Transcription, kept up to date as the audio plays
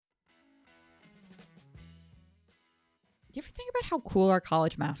You ever think about how cool our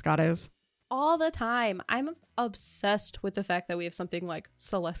college mascot is? All the time. I'm obsessed with the fact that we have something like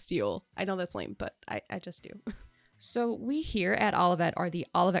celestial. I know that's lame, but I just do. So we here at Olivet are the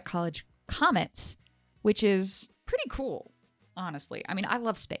Olivet College Comets, which is pretty cool, honestly. I mean, I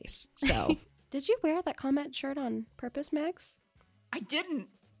love space, so. Did you wear that Comet shirt on purpose, Max? I didn't.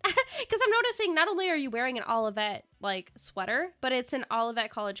 Because I'm noticing not only are you wearing an Olivet like sweater, but it's an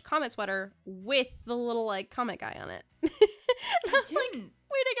Olivet College Comet sweater with the little like comet guy on it. And I was like, way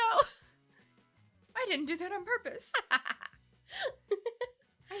to go. I didn't do that on purpose. I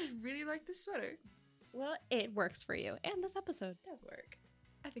just really like this sweater. Well, it works for you. And this episode does work.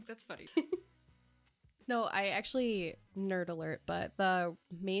 I think that's funny. No, I actually, nerd alert, but the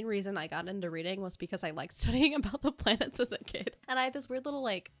main reason I got into reading was because I liked studying about the planets as a kid. And I had this weird little,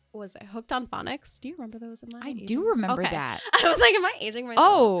 like, was it Hooked on Phonics? Do you remember those? I do remember that. I was like, am I aging myself?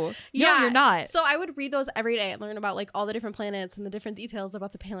 Oh, yeah. No, you're not. So I would read those every day and learn about, like, all the different planets and the different details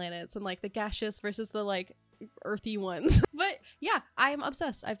about the planets and, like, the gaseous versus the, like, earthy ones. But, yeah, I'm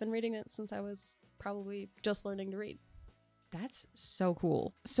obsessed. I've been reading it since I was probably just learning to read. That's so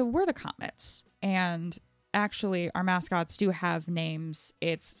cool. So we're the Comets, and actually our mascots do have names.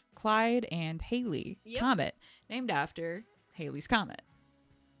 It's Clyde and Haley Comet, named after Haley's Comet.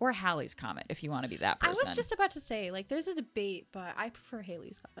 Or Halley's Comet, if you want to be that person. I was just about to say, like, there's a debate, but I prefer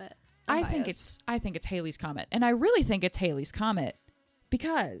Haley's Comet. I think it's Haley's Comet, and I really think it's Haley's Comet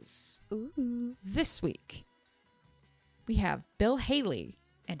because this week we have Bill Haley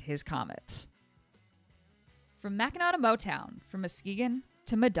and his Comets. From Mackinac to Motown, from Muskegon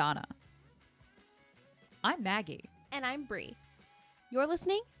to Madonna. I'm Maggie. And I'm Bree. You're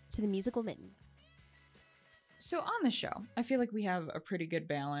listening to the Musical Mitten. So on the show, I feel like we have a pretty good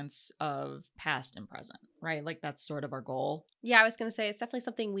balance of past and present, right? Like that's sort of our goal. Yeah, I was going to say it's definitely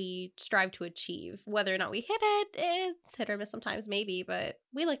something we strive to achieve. Whether or not we hit it, it's hit or miss sometimes, maybe, but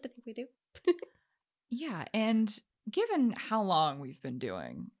we like to think we do. Yeah, and given how long we've been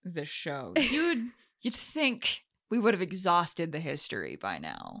doing this show, you'd think we would have exhausted the history by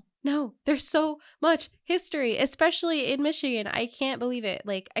now. No, there's so much history, especially in Michigan. I can't believe it.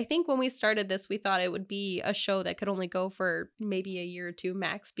 Like, I think when we started this, we thought it would be a show that could only go for maybe a year or two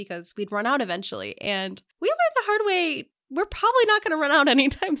max because we'd run out eventually. And we learned the hard way. We're probably not going to run out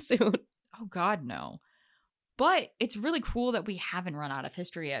anytime soon. Oh, God, no. But it's really cool that we haven't run out of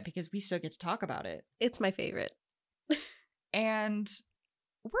history yet because we still get to talk about it. It's my favorite. And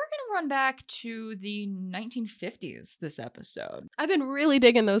we're going to run back to the 1950s this episode. I've been really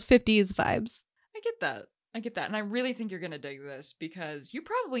digging those 50s vibes. I get that. And I really think you're going to dig this because you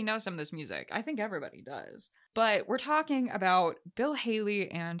probably know some of this music. I think everybody does. But we're talking about Bill Haley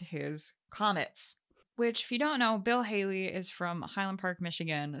and his Comets, which, if you don't know, Bill Haley is from Highland Park,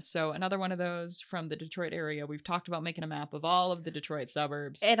 Michigan. So another one of those from the Detroit area. We've talked about making a map of all of the Detroit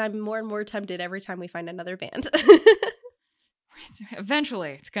suburbs. And I'm more and more tempted every time we find another band.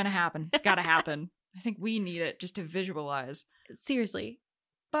 Eventually, it's gonna happen. It's gotta happen. I think we need it just to visualize. Seriously.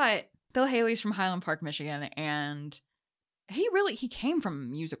 But Bill Haley's from Highland Park, Michigan, and he came from a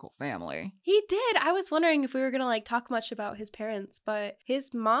musical family. He did. I was wondering if we were gonna like talk much about his parents, but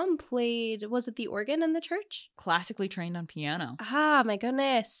his mom played, was it the organ in the church? Classically trained on piano. Ah, my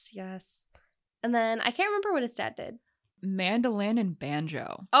goodness. Yes. And then I can't remember what his dad did. Mandolin and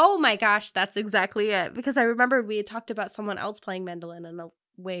banjo. Oh my gosh, that's exactly it. Because I remembered we had talked about someone else playing mandolin in a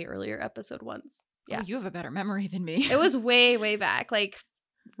way earlier episode once. Yeah. Oh, you have a better memory than me. It was way, way back, like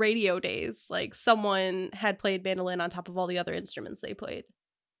radio days. Like someone had played mandolin on top of all the other instruments they played.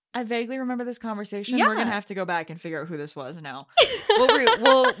 I vaguely remember this conversation. Yeah. We're gonna have to go back and figure out who this was now.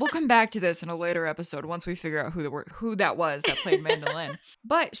 We'll come back to this in a later episode once we figure out who that was that played mandolin.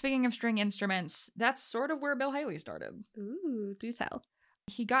 But speaking of string instruments, that's sort of where Bill Haley started. Ooh, do tell.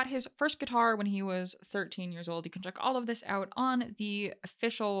 He got his first guitar when he was 13 years old. You can check all of this out on the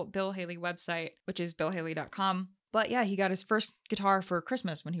official Bill Haley website, which is billhaley.com. But yeah, he got his first guitar for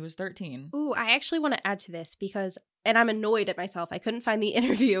Christmas when he was 13. Ooh, I actually want to add to this because, and I'm annoyed at myself, I couldn't find the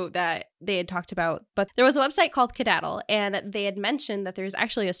interview that they had talked about, but there was a website called Kedaddle, and they had mentioned that there's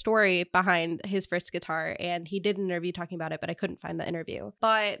actually a story behind his first guitar, and he did an interview talking about it, but I couldn't find the interview.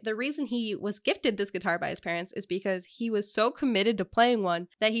 But the reason he was gifted this guitar by his parents is because he was so committed to playing one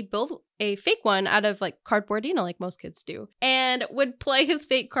that he built a fake one out of like cardboard, you know, like most kids do, and would play his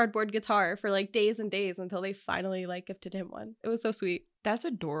fake cardboard guitar for like days and days until they finally like gifted him one. It was so sweet. That's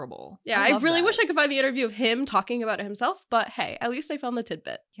adorable. Yeah, I really wish I could find the interview of him talking about it himself, but hey, at least I found the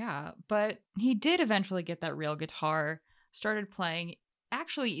tidbit. Yeah, but he did eventually get that real guitar, started playing,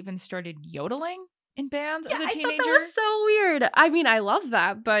 actually even started yodeling in bands as a I teenager? thought that was so weird. I mean, I love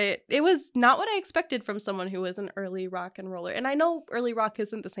that, but it was not what I expected from someone who was an early rock and roller. And I know early rock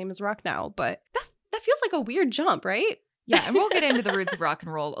isn't the same as rock now, but that feels like a weird jump, right? Yeah, and we'll get into the roots of rock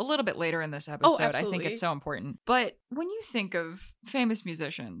and roll a little bit later in this episode. I think absolutely. it's so important. But when you think of famous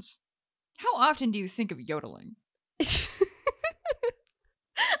musicians, how often do you think of yodeling?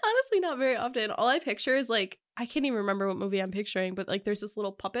 Honestly, not very often. All I picture is like, I can't even remember what movie I'm picturing, but like there's this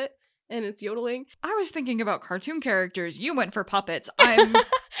little puppet and it's yodeling. I was thinking about cartoon characters. You went for puppets.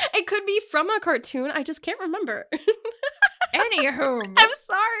 It could be from a cartoon. I just can't remember. Anywho. I'm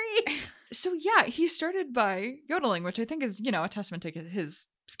sorry. So yeah, he started by yodeling, which I think is, a testament to his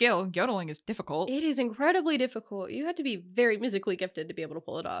skill. Yodeling is difficult. It is incredibly difficult. You have to be very musically gifted to be able to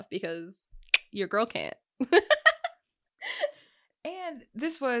pull it off because your girl can't. And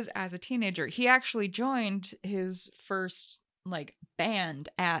this was as a teenager. He actually joined his first band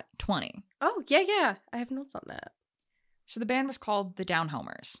at 20. Oh, yeah. I have notes on that. So the band was called the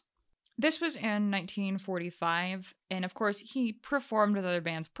Downhomers. This was in 1945, and of course he performed with other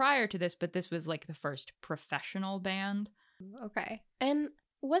bands prior to this, but this was the first professional band. Okay. And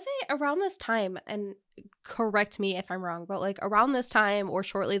was it around this time, and correct me if I'm wrong, but around this time or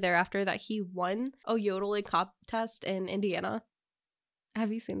shortly thereafter that he won a yodeling contest in Indiana?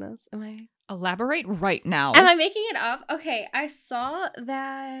 Have you seen this? Elaborate right now. Am I making it up? Okay, I saw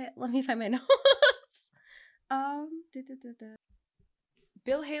that. Let me find my notes.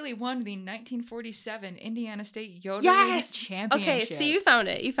 Bill Haley won the 1947 Indiana State Yodeling Championship. Okay, so you found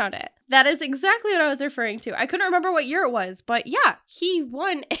it. That is exactly what I was referring to. I couldn't remember what year it was, but yeah, he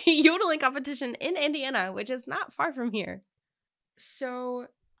won a yodeling competition in Indiana, which is not far from here. So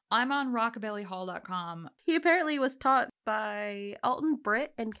I'm on rockabillyhall.com. He apparently was taught by Alton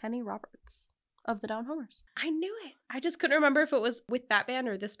Britt and Kenny Roberts of the Downhomers. I knew it. I just couldn't remember if it was with that band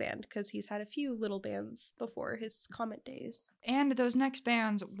or this band, because he's had a few little bands before his Comet days. And those next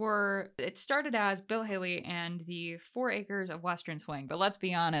bands it started as Bill Haley and the 4 Acres of Western Swing, but let's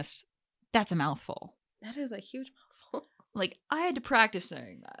be honest, that's a mouthful. That is a huge mouthful. I had to practice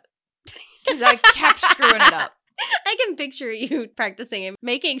saying that because I kept screwing it up. I can picture you practicing and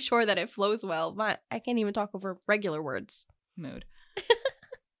making sure that it flows well, but I can't even talk over regular words. Mood.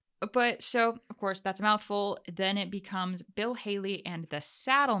 But so, of course, that's a mouthful. Then it becomes Bill Haley and the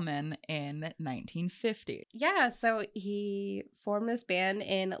Saddlemen in 1950. Yeah, so he formed this band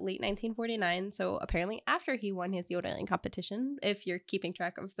in late 1949. So apparently after he won his yodeling competition, if you're keeping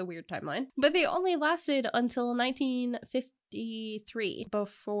track of the weird timeline. But they only lasted until 1953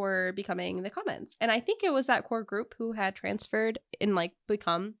 before becoming the Comets. And I think it was that core group who had transferred and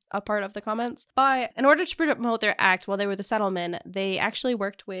become a part of the Comets. But in order to promote their act while they were the Saddlemen, they actually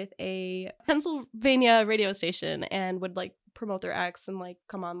worked with a Pennsylvania radio station and would promote their acts and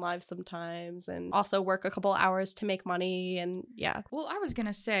come on live sometimes and also work a couple hours to make money. And yeah. Well, I was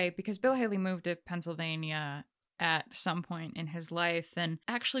gonna say, because Bill Haley moved to Pennsylvania at some point in his life and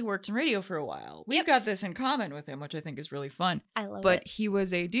actually worked in radio for a while. We've got this in common with him, which I think is really fun. I love it. But he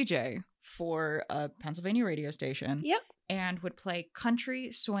was a DJ for a Pennsylvania radio station. Yep. And would play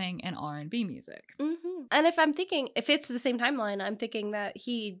country, swing, and R&B music. Mm-hmm. And if it's the same timeline, I'm thinking that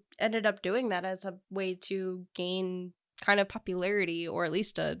he ended up doing that as a way to gain kind of popularity, or at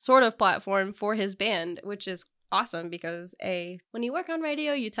least a sort of platform for his band, which is awesome because when you work on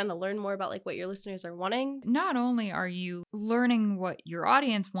radio, you tend to learn more about what your listeners are wanting. Not only are you learning what your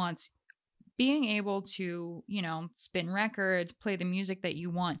audience wants, being able to, spin records, play the music that you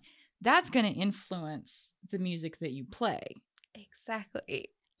want, that's going to influence the music that you play. Exactly.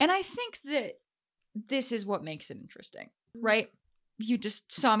 And I think that this is what makes it interesting, right? You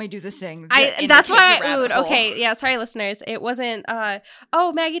just saw me do the thing. That's why I oohed. Okay, yeah, sorry, listeners. It wasn't,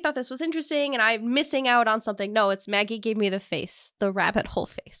 Maggie thought this was interesting and I'm missing out on something. No, it's Maggie gave me the face, the rabbit hole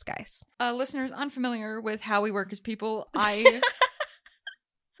face, guys. Listeners unfamiliar with how we work as people, I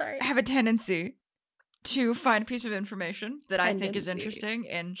have a tendency to find a piece of information that I think is interesting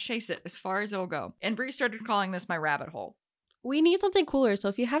and chase it as far as it'll go. And Bree started calling this my rabbit hole. We need something cooler, so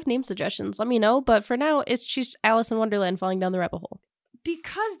if you have name suggestions, let me know. But for now, it's just Alice in Wonderland falling down the rabbit hole.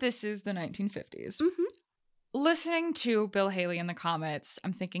 Because this is the 1950s, listening to Bill Haley and the Comets,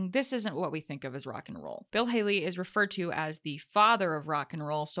 I'm thinking this isn't what we think of as rock and roll. Bill Haley is referred to as the father of rock and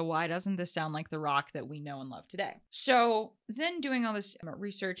roll, so why doesn't this sound like the rock that we know and love today? So then doing all this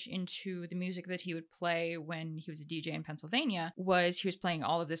research into the music that he would play when he was a DJ in Pennsylvania he was playing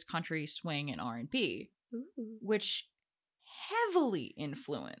all of this country, swing, and R&B, which heavily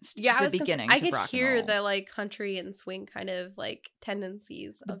influenced Yeah, the beginnings of rock and roll. I could hear the like country and swing kind of like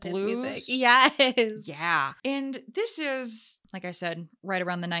tendencies The of blues? his music. Yes. Yeah. And this is, like I said, right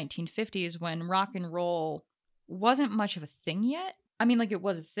around the 1950s when rock and roll wasn't much of a thing yet. I mean, like, it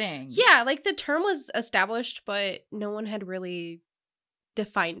was a thing. Yeah, like the term was established, but no one had really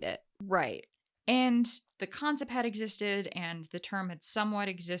defined it. Right. And the concept had existed and the term had somewhat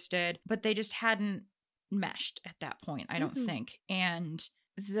existed, but they just hadn't meshed at that point, I don't think. And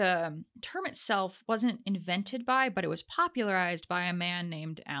the term itself wasn't invented by, but it was popularized by a man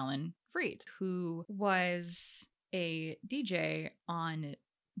named Alan Freed, who was a DJ on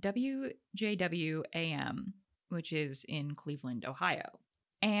WJW AM, which is in Cleveland, Ohio.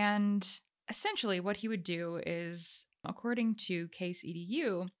 And essentially what he would do is, according to Case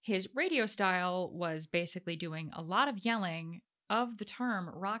EDU, his radio style was basically doing a lot of yelling of the term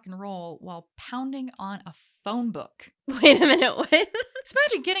rock and roll while pounding on a phone book. Wait a minute, what? So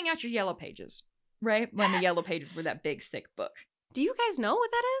imagine getting out your yellow pages, right? When the yellow pages were that big, thick book. Do you guys know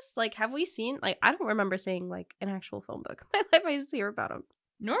what that is? Like, have we seen, like, I don't remember seeing, like, an actual phone book. My life, I just hear about them.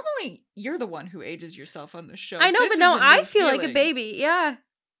 Normally, you're the one who ages yourself on this show. I know, This but no, is a new I feel like a feeling. baby. Yeah.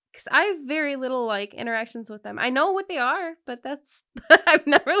 Because I have very little, like, interactions with them. I know what they are, but that's, I've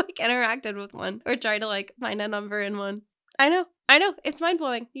never, like, interacted with one or tried to, like, find a number in one. I know. It's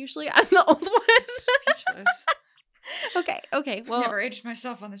mind-blowing. Usually I'm the old one. Speechless. Okay. Well, I've never aged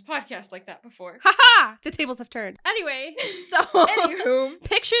myself on this podcast like that before. haha! The tables have turned. Anyway, so Anywho.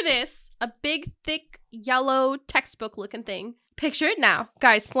 picture this: a big, thick, yellow textbook-looking thing. Picture it now,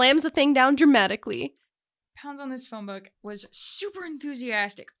 guys. Slams the thing down dramatically. Pounds on this phone book, was super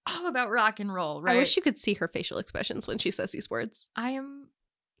enthusiastic, all about rock and roll, right? I wish you could see her facial expressions when she says these words. I am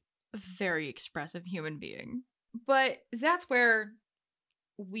a very expressive human being. But that's where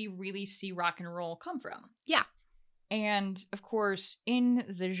we really see rock and roll come from. Yeah. And, of course, in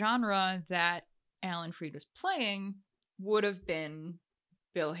the genre that Alan Freed was playing would have been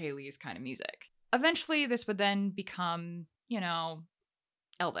Bill Haley's kind of music. Eventually, this would then become,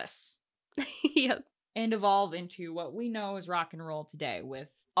 Elvis. Yep. And evolve into what we know as rock and roll today, with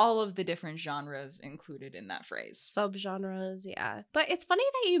all of the different genres included in that phrase. Subgenres, yeah. But it's funny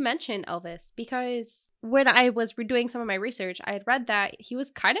that you mentioned Elvis, because when I was doing some of my research, I had read that he was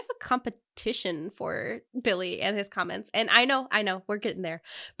kind of a competition for Billy and his Comets. And I know, we're getting there.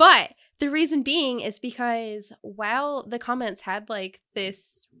 But the reason being is because while the Comets had like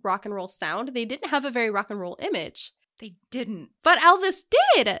this rock and roll sound, they didn't have a very rock and roll image. They didn't. But Elvis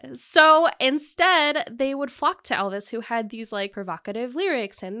did. So instead, they would flock to Elvis, who had these like provocative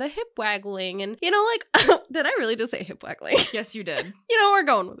lyrics and the hip waggling and, like, did I really just say hip waggling? Yes, you did. We're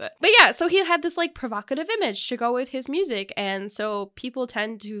going with it. But yeah, so he had this like provocative image to go with his music. And so people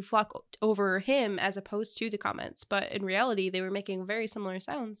tend to flock over him as opposed to the Comets. But in reality, they were making very similar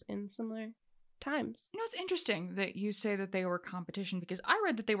sounds in similar times. It's interesting that you say that they were competition, because I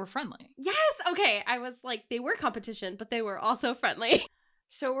read that they were friendly. Yes. Okay. I was like, they were competition, but they were also friendly.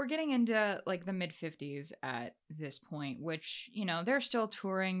 So we're getting into like the mid 50s at this point, which, they're still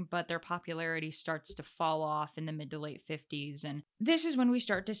touring, but their popularity starts to fall off in the mid to late 50s. And this is when we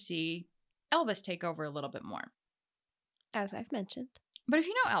start to see Elvis take over a little bit more. As I've mentioned. But if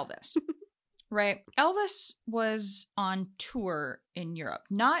you know Elvis, right? Elvis was on tour in Europe,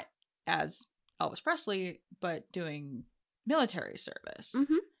 not as Elvis Presley, but doing military service.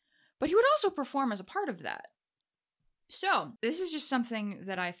 Mm-hmm. But he would also perform as a part of that. So this is just something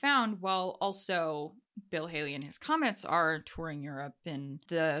that I found while also Bill Haley and his Comets are touring Europe in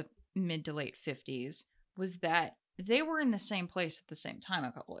the mid to late 50s, was that they were in the same place at the same time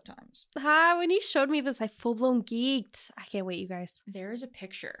a couple of times. When you showed me this, I full-blown geeked. I can't wait, you guys. There is a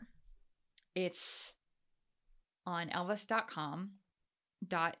picture. It's on elvis.com.au.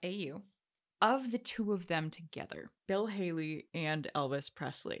 of the two of them together, Bill Haley and Elvis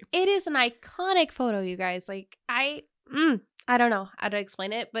Presley. It is an iconic photo, you guys. Like, I don't know how to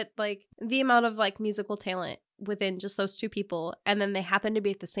explain it, but like the amount of like musical talent within just those two people, and then they happen to be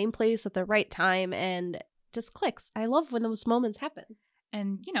at the same place at the right time and just clicks. I love when those moments happen.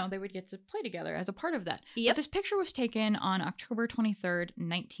 And, they would get to play together as a part of that. Yep. But this picture was taken on October 23rd,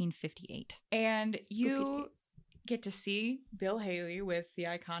 1958. And you get to see Bill Haley with the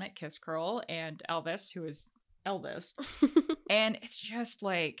iconic kiss curl and Elvis, who is Elvis. And it's just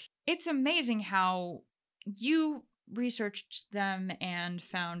like, it's amazing how you researched them and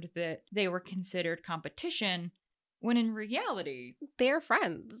found that they were considered competition, when in reality, they're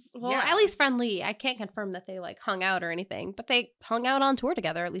friends. Well, yeah. At least friendly. I can't confirm that they like hung out or anything, but they hung out on tour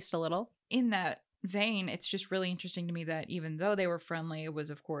together at least a little. In that vein, it's just really interesting to me that even though they were friendly, it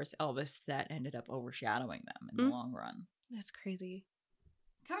was, of course, Elvis that ended up overshadowing them in the long run. That's crazy.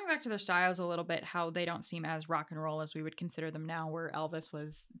 Coming back to their styles a little bit, how they don't seem as rock and roll as we would consider them now, where Elvis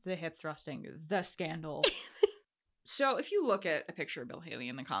was the hip thrusting, the scandal. So if you look at a picture of Bill Haley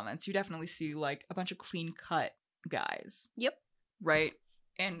in the comments, you definitely see like a bunch of clean cut guys. Yep. Right?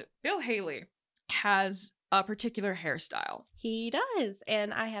 And Bill Haley has a particular hairstyle. He does.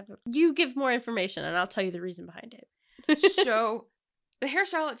 And you give more information and I'll tell you the reason behind it. So the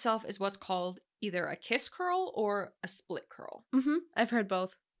hairstyle itself is what's called either a kiss curl or a split curl. Mm-hmm. I've heard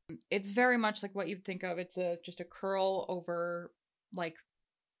both. It's very much like what you'd think of. It's just a curl over like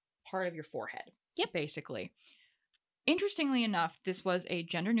part of your forehead. Yep. Basically. Interestingly enough, this was a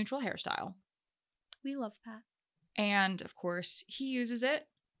gender neutral hairstyle. We love that. And of course, he uses it,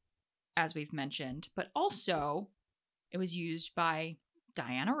 as we've mentioned, but also it was used by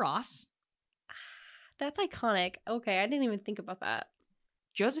Diana Ross. That's iconic. Okay, I didn't even think about that.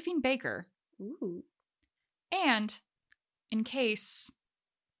 Josephine Baker. Ooh. And in case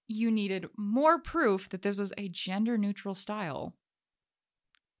you needed more proof that this was a gender neutral style,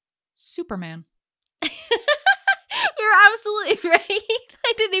 Superman. You're absolutely right.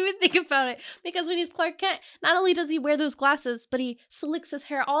 I didn't even think about it. Because when he's Clark Kent, not only does he wear those glasses, but he slicks his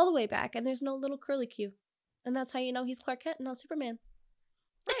hair all the way back and there's no little curly cue. And that's how you know he's Clark Kent and not Superman.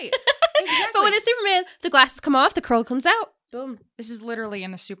 Right. Exactly. But when it's Superman, the glasses come off, the curl comes out. Boom. This is literally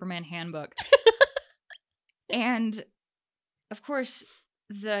in the Superman handbook. And, of course,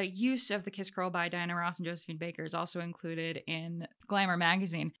 the use of the kiss curl by Diana Ross and Josephine Baker is also included in Glamour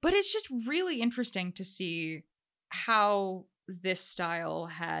magazine. But it's just really interesting to see how this style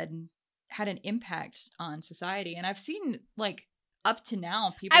had an impact on society. And I've seen, like, up to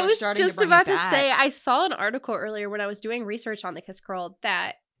now, people are starting to bring it back. I was just about to say, I saw an article earlier when I was doing research on the kiss curl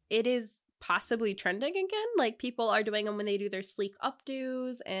that it is possibly trending again. Like, people are doing them when they do their sleek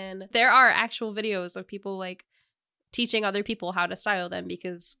updos, and there are actual videos of people, like, teaching other people how to style them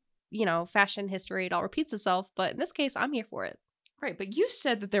because, you know, fashion history, it all repeats itself. But in this case, I'm here for it. Right, but you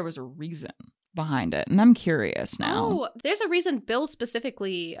said that there was a reason behind it, and I'm curious now. Oh, there's a reason Bill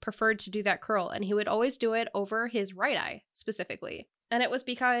specifically preferred to do that curl, and he would always do it over his right eye specifically. And it was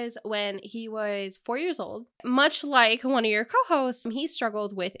because when he was 4 years old, much like one of your co-hosts, he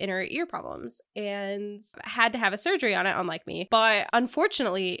struggled with inner ear problems and had to have a surgery on it, unlike me. But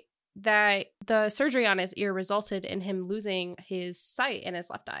unfortunately, that the surgery on his ear resulted in him losing his sight in his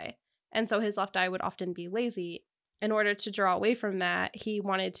left eye. And so his left eye would often be lazy. In order to draw away from that, he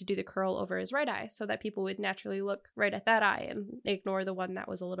wanted to do the curl over his right eye so that people would naturally look right at that eye and ignore the one that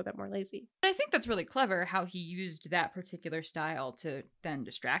was a little bit more lazy. But I think that's really clever how he used that particular style to then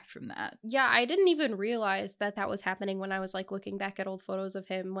distract from that. Yeah, I didn't even realize that that was happening when I was like looking back at old photos of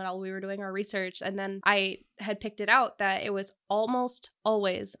him while we were doing our research. And then I had picked it out that it was almost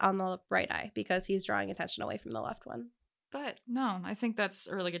always on the right eye because he's drawing attention away from the left one. But no, I think that's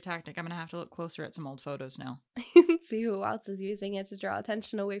a really good tactic. I'm going to have to look closer at some old photos now. See who else is using it to draw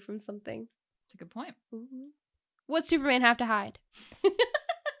attention away from something. That's a good point. Mm-hmm. What's Superman have to hide?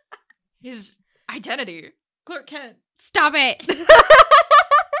 His identity. Clark Kent. Stop it! That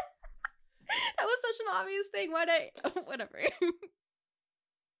was such an obvious thing. Why'd I? Whatever.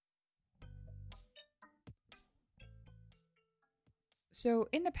 So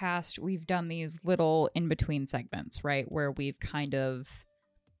in the past, we've done these little in-between segments, right? Where we've kind of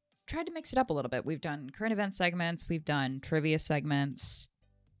tried to mix it up a little bit. We've done current event segments, we've done trivia segments,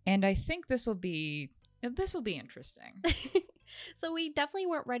 and I think this will be interesting. So we definitely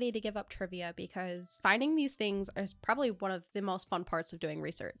weren't ready to give up trivia because finding these things is probably one of the most fun parts of doing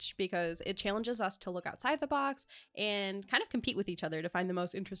research because it challenges us to look outside the box and kind of compete with each other to find the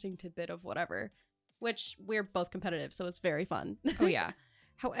most interesting tidbit of whatever. Which we're both competitive, so it's very fun. Oh, yeah.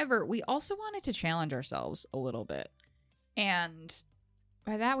 However, we also wanted to challenge ourselves a little bit. And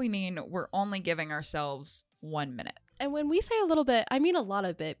by that we mean we're only giving ourselves 1 minute. And when we say a little bit, I mean a lot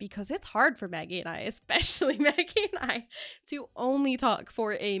of it because it's hard for Maggie and I, especially Maggie and I, to only talk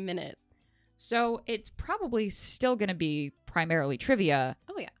for a minute. So it's probably still going to be primarily trivia.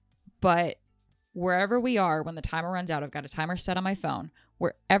 Oh, yeah. But wherever we are, when the timer runs out, I've got a timer set on my phone.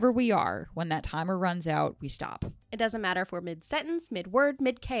 Wherever we are, when that timer runs out, we stop. It doesn't matter if we're mid-sentence, mid-word,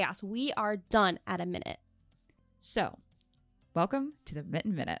 mid-chaos. We are done at a minute. So, welcome to the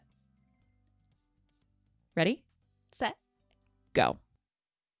Mitten Minute. Ready? Set. Go.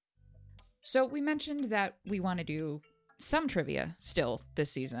 So, we mentioned that we want to do some trivia still this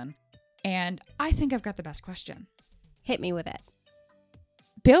season. And I think I've got the best question. Hit me with it.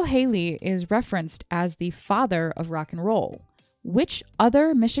 Bill Haley is referenced as the father of rock and roll. Which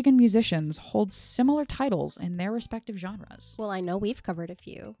other Michigan musicians hold similar titles in their respective genres? Well, I know we've covered a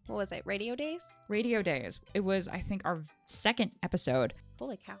few. What was it? Radio Days? Radio Days. It was, I think, our second episode.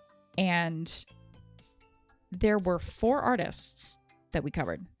 Holy cow. And there were 4 artists that we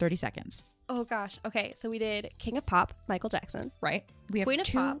covered. 30 seconds. Oh, gosh. Okay, so we did King of Pop, Michael Jackson. Right? We have Queen of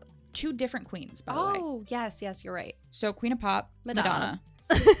Pop. two different queens, by the way. Oh, yes, you're right. So Queen of Pop, Madonna.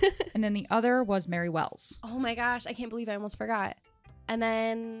 And then the other was Mary Wells. Oh my gosh, I can't believe I almost forgot. And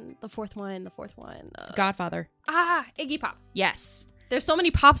then the fourth one. Godfather. Iggy Pop. Yes. There's so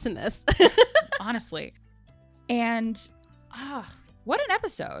many pops in this. Honestly. And what an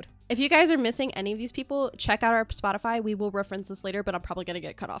episode. If you guys are missing any of these people, check out our Spotify. We will reference this later, but I'm probably going to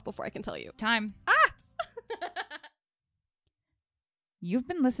get cut off before I can tell you. Time. You've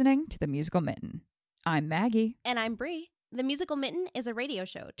been listening to The Musical Mitten. I'm Maggie. And I'm Bree. The Musical Mitten is a radio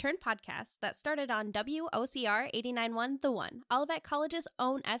show turned podcast that started on WOCR 89.1 The One, Olivet College's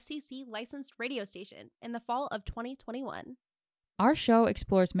own FCC licensed radio station, in the fall of 2021. Our show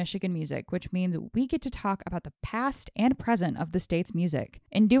explores Michigan music, which means we get to talk about the past and present of the state's music.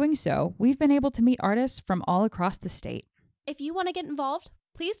 In doing so, we've been able to meet artists from all across the state. If you want to get involved,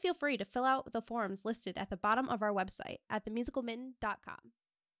 please feel free to fill out the forms listed at the bottom of our website at themusicalmitten.com.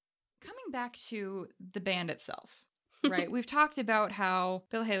 Coming back to the band itself. Right. We've talked about how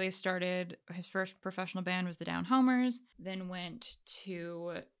Bill Haley started, his first professional band was the Down Homers, then went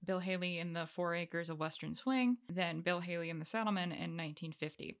to Bill Haley and the 4 Acres of Western Swing, then Bill Haley and the Saddlemen in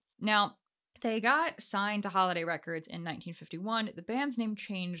 1950. Now, they got signed to Holiday Records in 1951. The band's name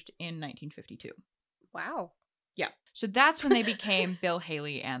changed in 1952. Wow. Yeah. So that's when they became Bill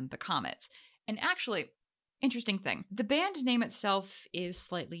Haley and the Comets. And actually, interesting thing. The band name itself is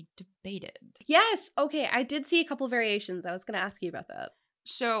slightly debated. Yes. Okay. I did see a couple variations. I was going to ask you about that.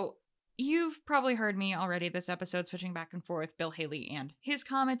 So you've probably heard me already this episode switching back and forth Bill Haley and his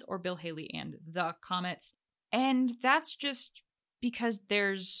Comets or Bill Haley and the Comets. And that's just because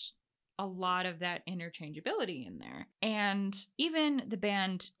there's a lot of that interchangeability in there. And even the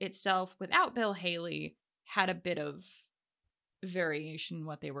band itself without Bill Haley had a bit of variation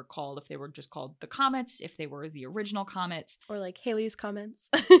what they were called, if they were just called the Comets, if they were the original Comets, or like Haley's Comments.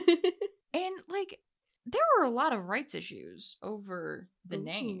 And like there were a lot of rights issues over the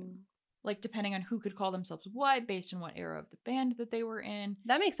name, like depending on who could call themselves what based on what era of the band that they were in.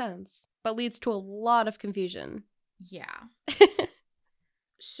 That makes sense, but leads to a lot of confusion. Yeah.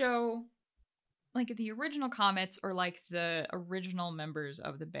 So like the original Comets or like the original members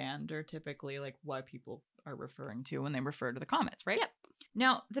of the band are typically like what people are referring to when they refer to the Comets, right? Yep.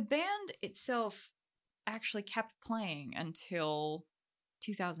 Now, the band itself actually kept playing until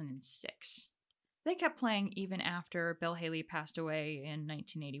 2006. They kept playing even after Bill Haley passed away in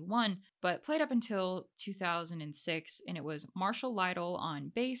 1981, but played up until 2006, and it was Marshall Lytle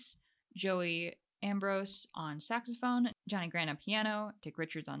on bass, Joey Ambrose on saxophone, Johnny Grant on piano, Dick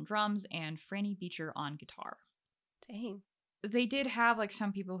Richards on drums, and Franny Beecher on guitar. Dang. They did have like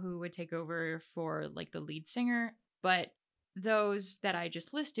some people who would take over for like the lead singer, but those that I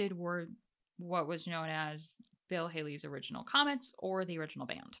just listed were what was known as Bill Haley's original Comets or the original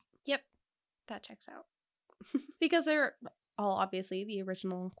band. Yep, that checks out. Because they're all obviously the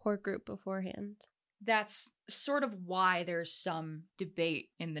original core group beforehand. That's sort of why there's some debate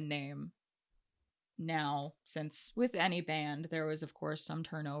in the name now, since with any band, there was of course some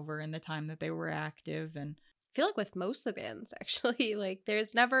turnover in the time that they were active. And I feel like with most of the bands, actually, like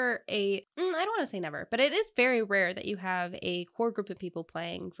there's never I don't want to say never, but it is very rare that you have a core group of people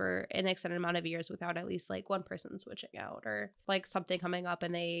playing for an extended amount of years without at least like one person switching out or like something coming up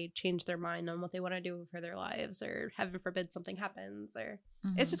and they change their mind on what they want to do for their lives or heaven forbid something happens or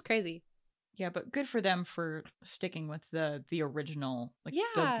it's just crazy. Yeah, but good for them for sticking with the original, like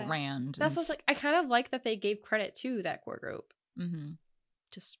the brand. That's what's like. I kind of like that they gave credit to that core group. Mm-hmm.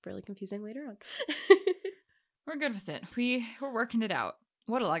 Just really confusing later on. We're good with it. We're working it out.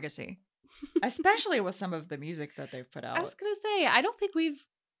 What a legacy. Especially with some of the music that they've put out. I was going to say, I don't think we've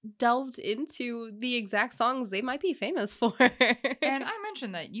delved into the exact songs they might be famous for. And I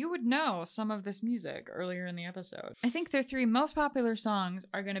mentioned that you would know some of this music earlier in the episode. I think their 3 most popular songs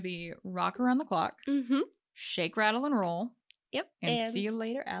are going to be Rock Around the Clock, Shake, Rattle, and Roll, and See You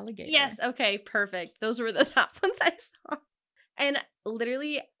Later, Alligator. Yes, okay, perfect. Those were the top ones I saw. And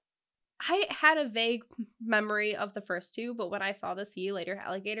literally, I had a vague memory of the first 2, but when I saw the See You Later,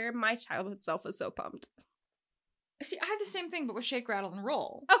 Alligator, my childhood self was so pumped. See, I had the same thing, but with Shake, Rattle, and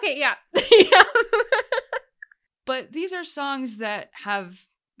Roll. Okay, yeah. Yeah. But these are songs that have,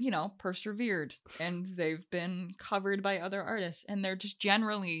 persevered, and they've been covered by other artists, and they're just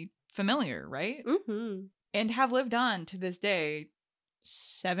generally familiar, right? Mm-hmm. and have lived on to this day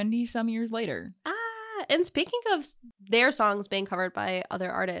 70 some years later. And speaking of their songs being covered by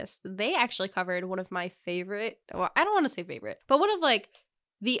other artists, they actually covered one of my favorite, well, I don't want to say favorite, but one of like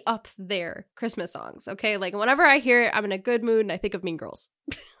the up there Christmas songs, okay? Like whenever I hear it, I'm in a good mood and I think of Mean Girls.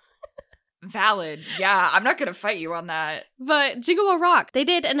 Valid. Yeah, I'm not going to fight you on that. But Jingle Bell Rock, they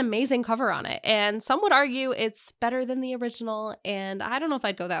did an amazing cover on it. And some would argue it's better than the original. And I don't know if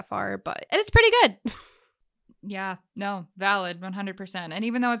I'd go that far, but it's pretty good. Yeah, no, valid, 100%. And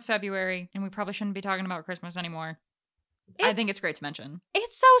even though it's February and we probably shouldn't be talking about Christmas anymore, I think it's great to mention.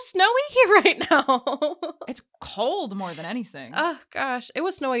 It's so snowy here right now. It's cold more than anything. Oh, gosh. It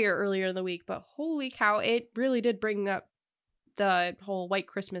was snowier earlier in the week, but holy cow, it really did bring up the whole white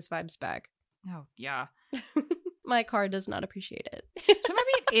Christmas vibes back. Oh, yeah. My car does not appreciate it. So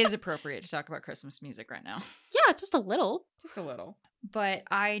maybe it is appropriate to talk about Christmas music right now. Yeah, just a little. Just a little. But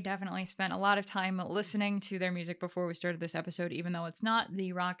I definitely spent a lot of time listening to their music before we started this episode, even though it's not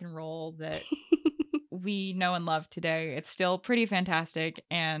the rock and roll that we know and love today. It's still pretty fantastic,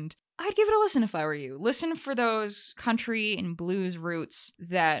 and I'd give it a listen if I were you. Listen for those country and blues roots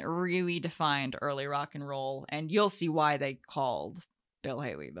that really defined early rock and roll, and you'll see why they called Bill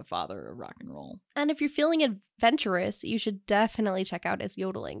Haley the father of rock and roll. And if you're feeling adventurous, you should definitely check out his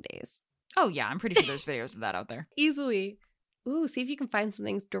yodeling days. Oh yeah, I'm pretty sure there's videos of that out there. Easily. Ooh, see if you can find some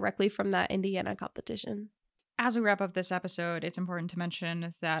things directly from that Indiana competition. As we wrap up this episode, it's important to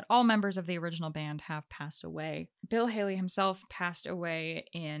mention that all members of the original band have passed away. Bill Haley himself passed away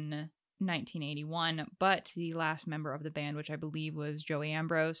in 1981, but the last member of the band, which I believe was Joey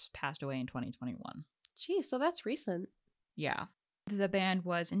Ambrose, passed away in 2021. Geez, so that's recent. Yeah. The band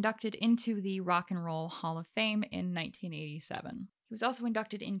was inducted into the Rock and Roll Hall of Fame in 1987. He was also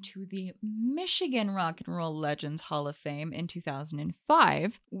inducted into the Michigan Rock and Roll Legends Hall of Fame in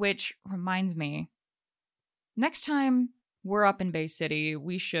 2005, which reminds me, next time we're up in Bay City,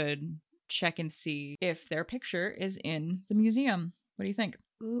 we should check and see if their picture is in the museum. What do you think?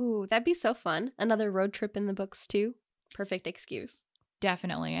 Ooh, that'd be so fun. Another road trip in the books, too. Perfect excuse.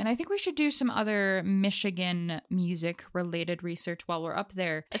 Definitely. And I think we should do some other Michigan music-related research while we're up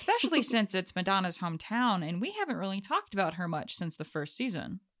there, especially since it's Madonna's hometown, and we haven't really talked about her much since the first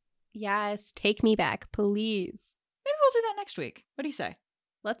season. Yes, take me back, please. Maybe we'll do that next week. What do you say?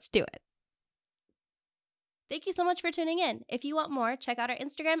 Let's do it. Thank you so much for tuning in. If you want more, check out our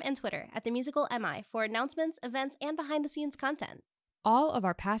Instagram and Twitter at @TheMusicalMI for announcements, events, and behind-the-scenes content. All of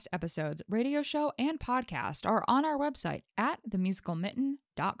our past episodes, radio show, and podcast are on our website at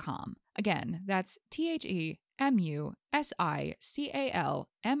themusicalmitten.com. Again, that's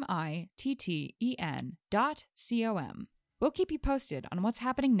TheMusicalMitten.com. We'll keep you posted on what's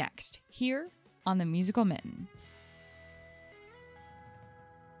happening next here on The Musical Mitten.